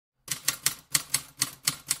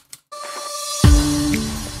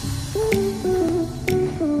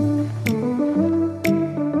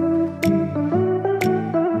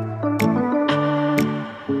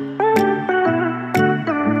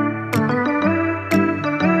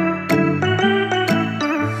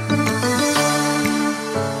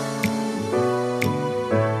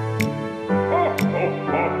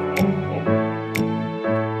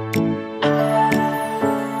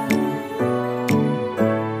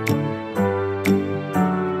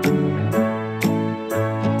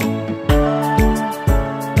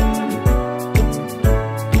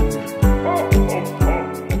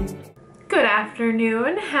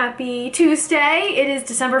Day. It is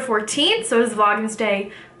December 14th, so it is Vlogmas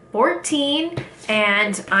Day 14,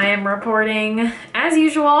 and I am reporting, as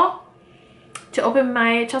usual, to open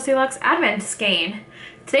my Chelsea Luxe Advent skein.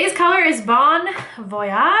 Today's color is Bon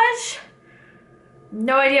Voyage.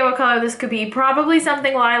 No idea what color this could be. Probably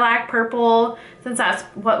something lilac purple, since that's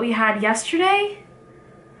what we had yesterday.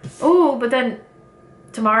 Oh, but then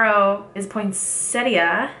tomorrow is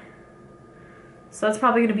poinsettia, so that's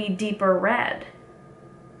probably gonna be deeper red.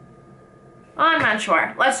 I'm not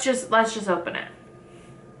sure. Let's just open it.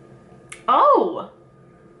 Oh,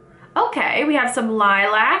 okay. We have some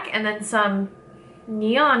lilac and then some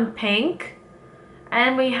neon pink,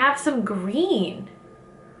 and we have some green.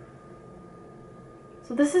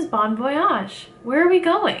 So this is Bon Voyage. Where are we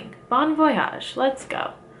going? Bon Voyage. Let's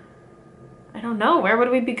go. I don't know. Where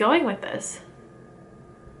would we be going with this?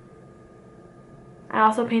 I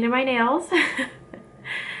also painted my nails.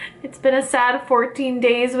 It's been a sad 14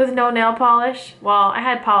 days with no nail polish. Well, I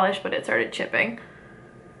had polish, but it started chipping.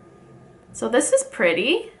 So this is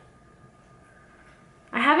pretty.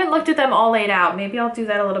 I haven't looked at them all laid out. Maybe I'll do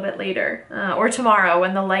that a little bit later. Or tomorrow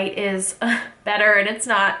when the light is better and it's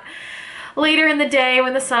not later in the day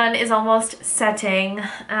when the sun is almost setting.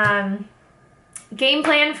 Game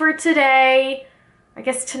plan for today, I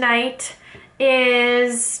guess tonight,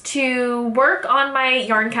 is to work on my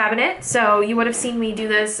yarn cabinet. So you would have seen me do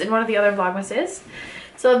this in one of the other Vlogmases.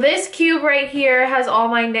 So this cube right here has all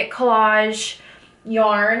my knit collage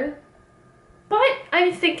yarn, but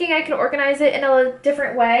I'm thinking I can organize it in a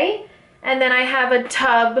different way. And then I have a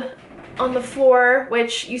tub on the floor,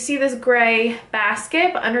 which you see this gray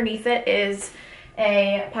basket, but underneath it is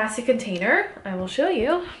a plastic container. I will show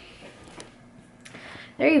you.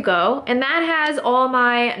 There you go. And that has all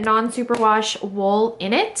my non-superwash wool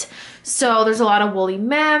in it. So there's a lot of woolly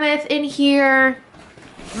mammoth in here.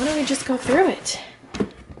 Why don't we just go through it?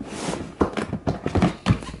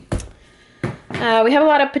 We have a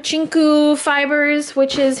lot of pachinku fibers,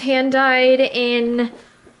 which is hand dyed in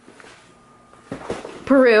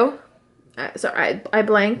Peru. Sorry, I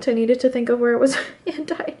blanked. I needed to think of where it was hand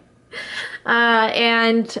dyed.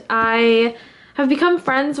 And I have become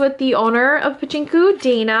friends with the owner of Pachinku,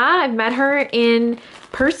 Dana. I've met her in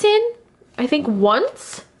person, I think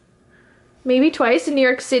once, maybe twice in New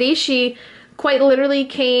York City. She quite literally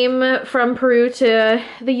came from Peru to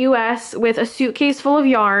the US with a suitcase full of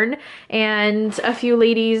yarn, and a few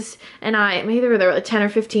ladies and I, maybe there were like 10 or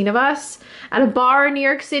 15 of us, at a bar in New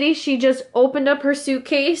York City. She just opened up her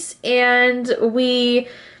suitcase and we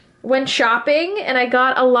went shopping, and I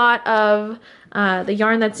got a lot of the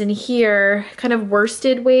yarn that's in here, kind of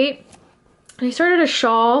worsted weight. And I started a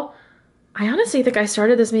shawl. I honestly think I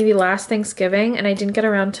started this maybe last Thanksgiving and I didn't get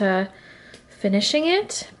around to finishing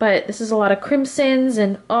it, but this is a lot of crimsons,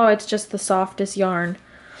 and oh, it's just the softest yarn.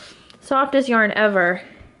 Softest yarn ever.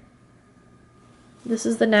 This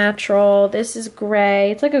is the natural. This is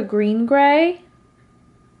gray. It's like a green gray,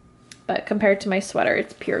 but compared to my sweater,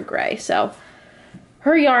 it's pure gray. So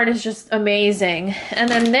her yarn is just amazing. And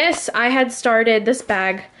then this, I had started, this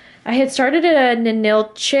bag, I had started at a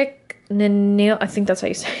I think that's how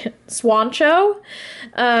you say it, Swancho,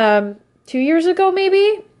 2 years ago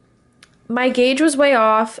maybe. My gauge was way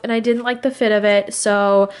off and I didn't like the fit of it,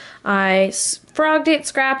 so I frogged it,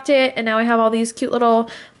 scrapped it, and now I have all these cute little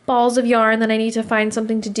balls of yarn that I need to find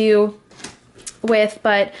something to do with.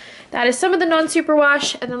 But that is some of the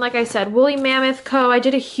non-superwash. And then, like I said, Woolly Mammoth Co. I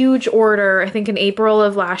did a huge order, I think in April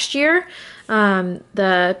of last year,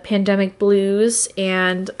 the pandemic blues,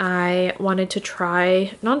 and I wanted to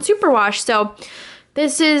try non-superwash. So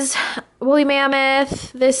this is Woolly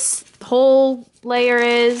Mammoth. This whole layer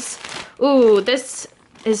is, ooh, this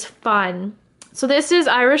is fun. So this is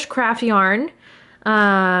Irish Craft Yarn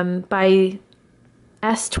by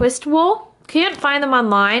S Twist Wool. Can't find them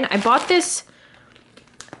online. I bought this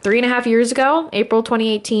 3.5 years ago, April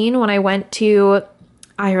 2018, when I went to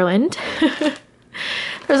Ireland.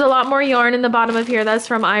 There's a lot more yarn in the bottom of here. That's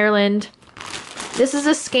from Ireland. This is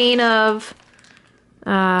a skein of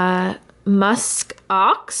musk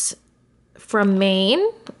ox from Maine.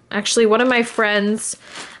 Actually, one of my friends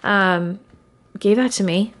gave that to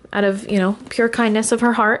me out of, you know, pure kindness of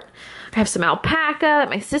her heart. I have some alpaca that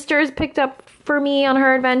my sister has picked up for me on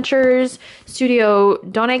her adventures. Studio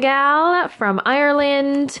Donegal from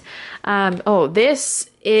Ireland. Oh, this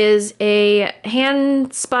is a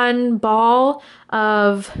hand spun ball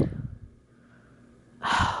of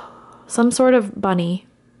some sort of bunny.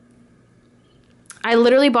 I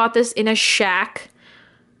literally bought this in a shack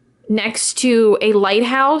next to a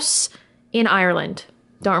lighthouse in Ireland.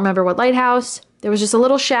 Don't remember what lighthouse. there was just a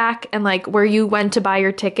little shack, and like where you went to buy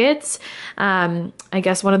your tickets, I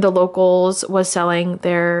guess one of the locals was selling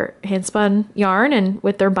their hand spun yarn and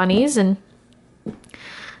with their bunnies, and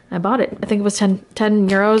I bought it. I think it was 10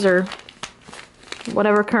 euros or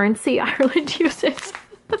whatever currency Ireland uses.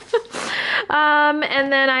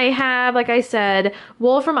 And then I have, like I said,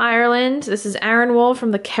 wool from Ireland. This is Aran wool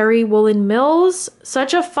from the Kerry Woolen Mills.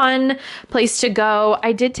 Such a fun place to go.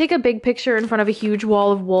 I did take a big picture in front of a huge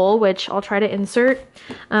wall of wool, which I'll try to insert.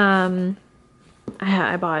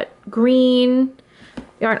 I bought green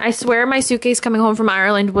yarn. I swear my suitcase coming home from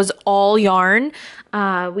Ireland was all yarn.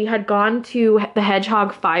 We had gone to the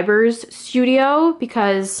Hedgehog Fibers studio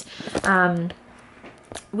because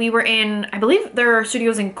we were in, I believe there are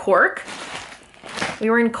studios in Cork. We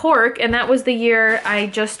were in Cork, and that was the year I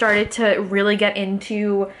just started to really get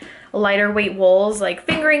into lighter weight wools like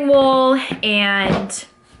fingering wool and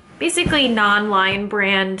basically non-line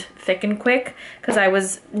brand Thick and Quick, because I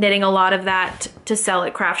was knitting a lot of that to sell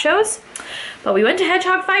at craft shows. But we went to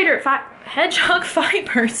Hedgehog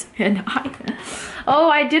Fibers, and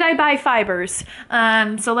I buy fibers.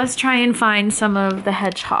 So let's try and find some of the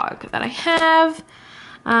Hedgehog that I have.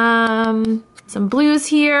 Some blues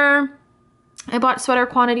here. I bought sweater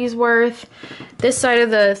quantities worth. This side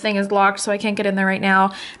of the thing is locked, so I can't get in there right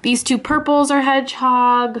now. These two purples are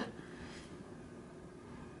Hedgehog.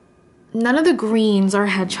 None of the greens are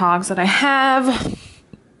Hedgehogs that I have.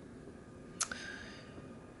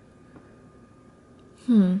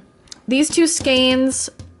 These two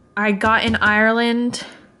skeins I got in Ireland,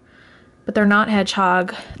 but they're not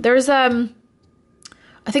Hedgehog. There's I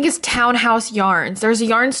think it's Townhouse Yarns. There's a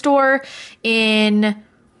yarn store in,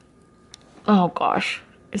 oh gosh,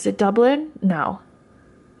 is it Dublin? No.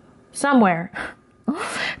 Somewhere.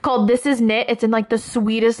 Called This Is Knit. It's in like the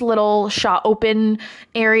sweetest little shop, open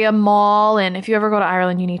area mall, and if you ever go to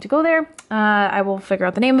Ireland, you need to go there. I will figure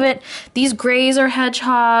out the name of it. These grays are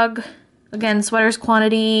Hedgehog. Again, sweaters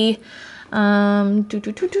quantity.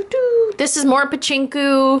 This is more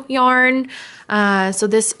Pachinku yarn. So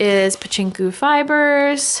this is Pachinku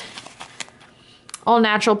fibers. All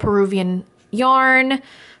natural Peruvian yarn.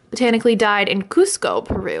 Botanically dyed in Cusco,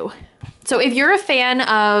 Peru. So if you're a fan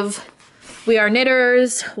of We Are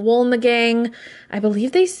Knitters, Wool in the Gang, I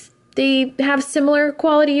believe they have similar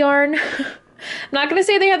quality yarn. I'm not going to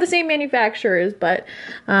say they have the same manufacturers, but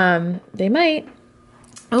they might.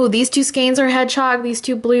 Oh, these two skeins are Hedgehog, these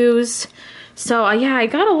two blues. So yeah, I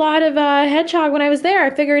got a lot of Hedgehog when I was there. I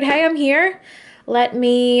figured, hey, I'm here. Let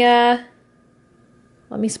me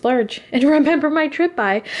splurge and remember my trip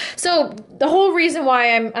by. So the whole reason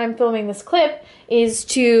why I'm filming this clip is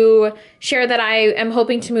to share that I am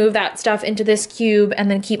hoping to move that stuff into this cube and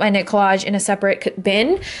then keep my knit collage in a separate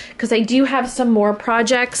bin, because I do have some more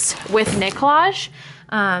projects with knit collage.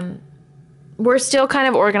 We're still kind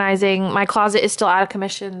of organizing. My closet is still out of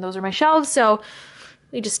commission. Those are my shelves, so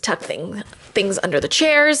we just tuck things under the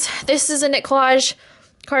chairs. This is a knit collage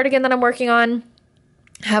cardigan that I'm working on.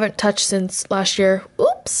 Haven't touched since last year.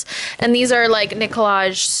 Oops. And these are like knit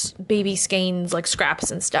collage baby skeins, like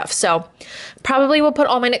scraps and stuff. So probably will put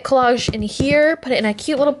all my knit collage in here, put it in a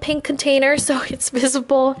cute little pink container so it's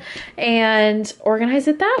visible, and organize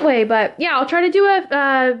it that way. But yeah, I'll try to do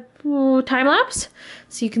a time lapse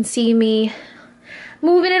so you can see me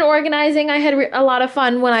moving and organizing. I had a lot of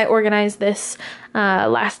fun when I organized this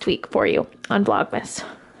last week for you on Vlogmas.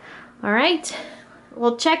 All right,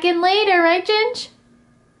 we'll check in later, right, Ginge?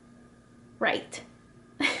 Right.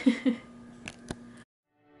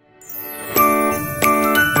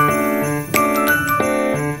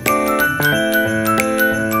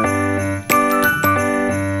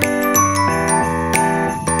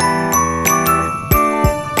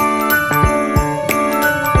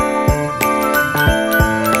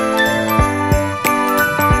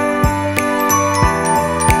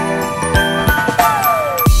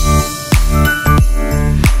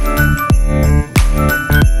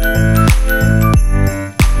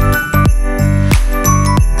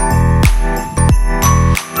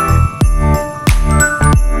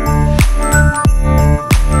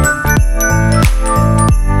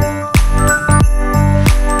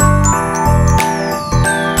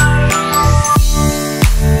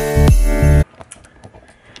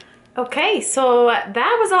 Okay, so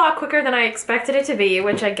that was a lot quicker than I expected it to be,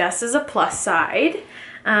 which I guess is a plus side.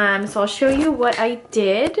 So I'll show you what I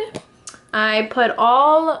did. I put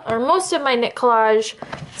all or most of my knit collage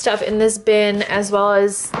stuff in this bin, as well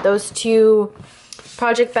as those two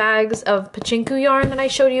project bags of Pachinku yarn that I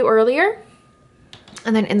showed you earlier.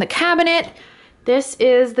 And then in the cabinet, This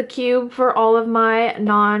is the cube for all of my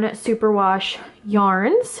non-superwash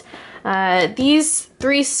yarns. These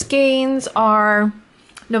 3 skeins are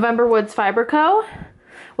November Woods Fiber Co.,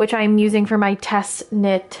 which I'm using for my test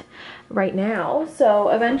knit right now. So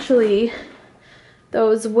eventually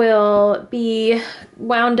those will be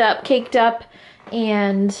wound up, caked up,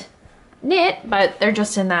 and knit, but they're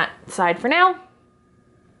just in that side for now.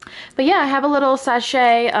 But yeah, I have a little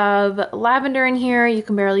sachet of lavender in here. You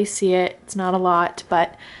can barely see it. It's not a lot,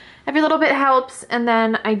 but every little bit helps. And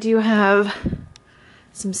then I do have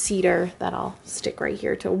some cedar that I'll stick right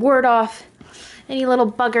here to ward off any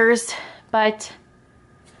little buggers. But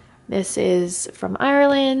this is from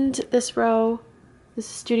Ireland, this row. This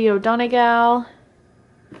is Studio Donegal.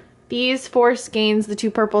 These 4 skeins, the 2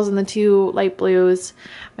 purples and the 2 light blues,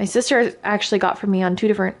 my sister actually got for me on 2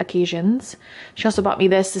 different occasions. She also bought me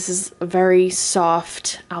this. This is a very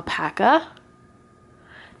soft alpaca.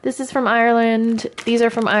 This is from Ireland. These are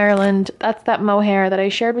from Ireland. That's that mohair that I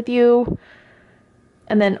shared with you.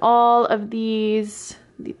 And then all of these,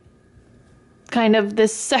 kind of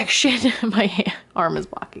this section, my arm is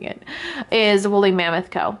blocking it, is Woolly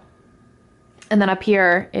Mammoth Co. And then up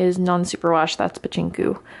here is Non-Superwash, that's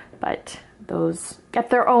Pachinku. But those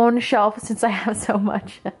get their own shelf since I have so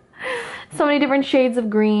much, so many different shades of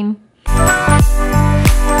green.